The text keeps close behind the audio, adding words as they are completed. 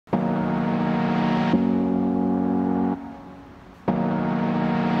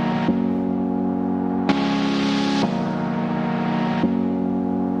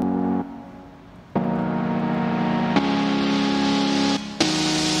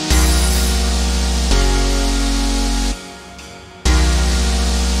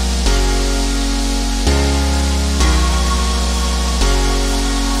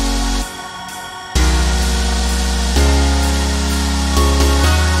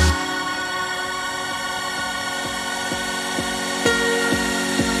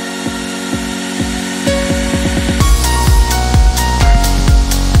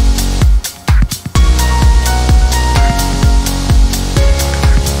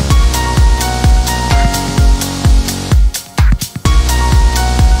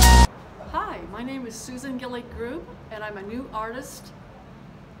I'm a new artist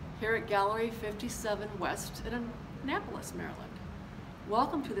here at Gallery 57 West in Annapolis, Maryland.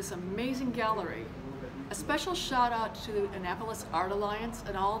 Welcome to this amazing gallery. A special shout out to the Annapolis Art Alliance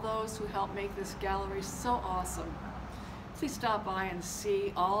and all those who helped make this gallery so awesome. Please stop by and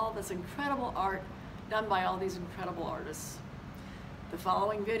see all this incredible art done by all these incredible artists. The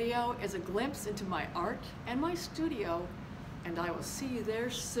following video is a glimpse into my art and my studio, and I will see you there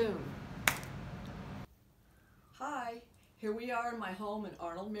soon. Hi, here we are in my home in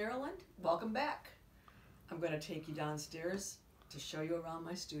Arnold, Maryland. Welcome back. I'm going to take you downstairs to show you around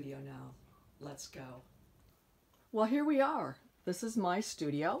my studio now. Let's go. Well, here we are. This is my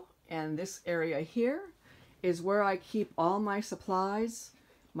studio, and this area here is where I keep all my supplies,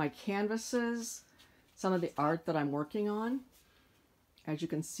 my canvases, some of the art that I'm working on. As you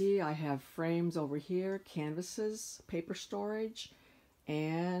can see, I have frames over here, canvases, paper storage,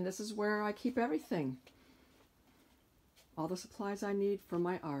 and this is where I keep everything. All the supplies I need for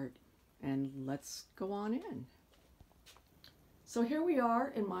my art. And let's go on in. So here we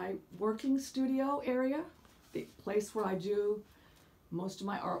are in my working studio area, the place where I do most of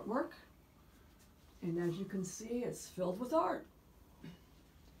my artwork. And as you can see, it's filled with art.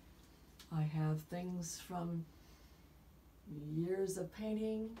 I have things from years of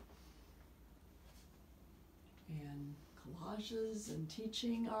painting and collages and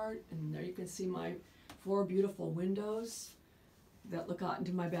teaching art. And there you can see my 4 beautiful windows that look out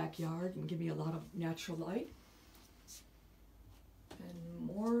into my backyard and give me a lot of natural light. And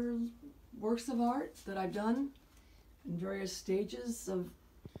more works of art that I've done in various stages of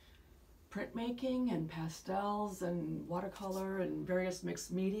printmaking and pastels and watercolor and various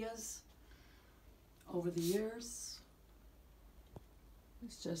mixed medias over the years.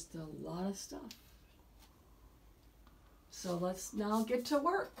 It's just a lot of stuff. So let's now get to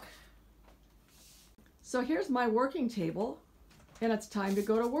work. So here's my working table, and it's time to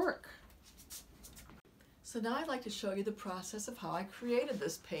go to work. So now I'd like to show you the process of how I created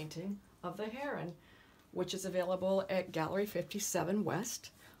this painting of the heron, which is available at Gallery 57 West,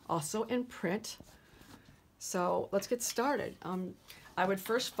 also in print. So let's get started. I would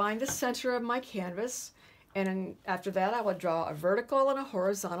first find the center of my canvas, and after that I would draw a vertical and a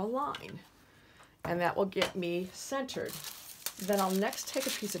horizontal line, and that will get me centered. Then I'll next take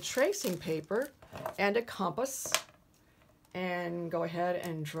a piece of tracing paper and a compass and go ahead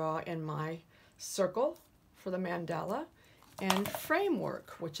and draw in my circle for the mandala and framework,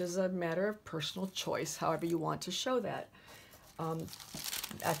 which is a matter of personal choice, however you want to show that.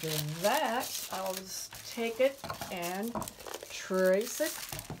 After that, I'll just take it and trace it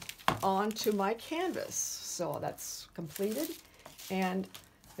onto my canvas. So that's completed, and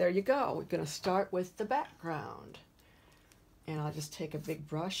there you go. We're going to start with the background. And I'll just take a big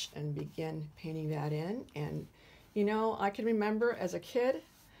brush and begin painting that in. And you know, I can remember as a kid,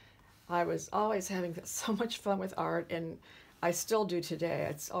 I was always having so much fun with art, and I still do today.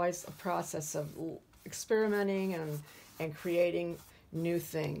 It's always a process of experimenting and creating new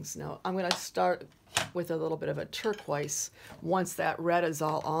things. Now, I'm going to start with a little bit of a turquoise once that red is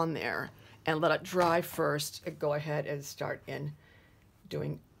all on there, and let it dry first and go ahead and start in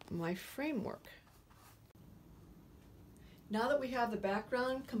doing my framework. Now that we have the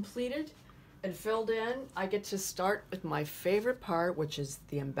background completed and filled in, I get to start with my favorite part, which is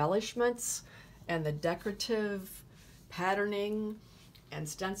the embellishments and the decorative patterning and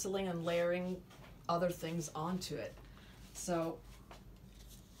stenciling and layering other things onto it. So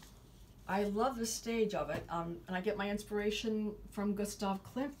I love this stage of it, and I get my inspiration from Gustav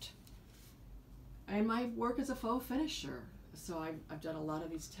Klimt. And my work as a faux finisher. So I've done a lot of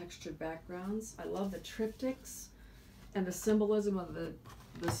these textured backgrounds. I love the triptychs and the symbolism of the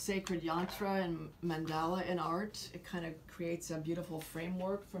sacred yantra and mandala in art. It kind of creates a beautiful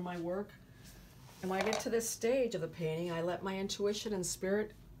framework for my work. And when I get to this stage of the painting, I let my intuition and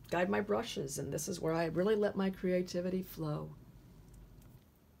spirit guide my brushes, and this is where I really let my creativity flow.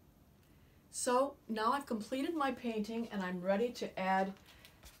 So now I've completed my painting, and I'm ready to add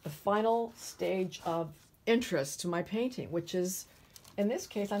the final stage of interest to my painting, which is, in this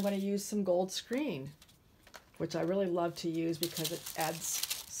case, I'm going to use some gold screen, which I really love to use because it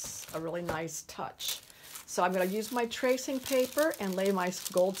adds a really nice touch. So I'm going to use my tracing paper and lay my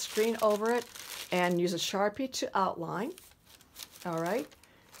gold screen over it and use a Sharpie to outline. All right.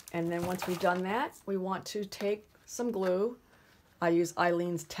 And then once we've done that, we want to take some glue. I use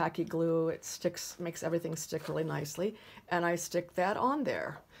Eileen's tacky glue. It sticks, makes everything stick really nicely. And I stick that on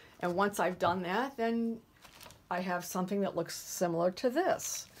there. And once I've done that, then I have something that looks similar to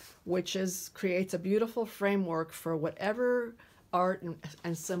this, which creates a beautiful framework for whatever art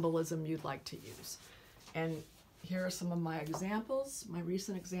and symbolism you'd like to use. And here are some of my examples, my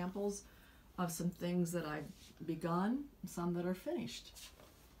recent examples of some things that I've begun, and some that are finished,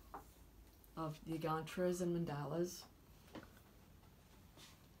 of the yantras and mandalas.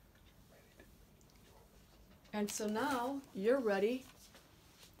 And so now you're ready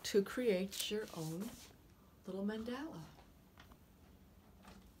to create your own little mandala.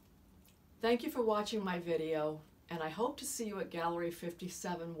 Thank you for watching my video, and I hope to see you at Gallery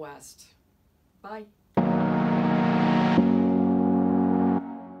 57 West. Bye.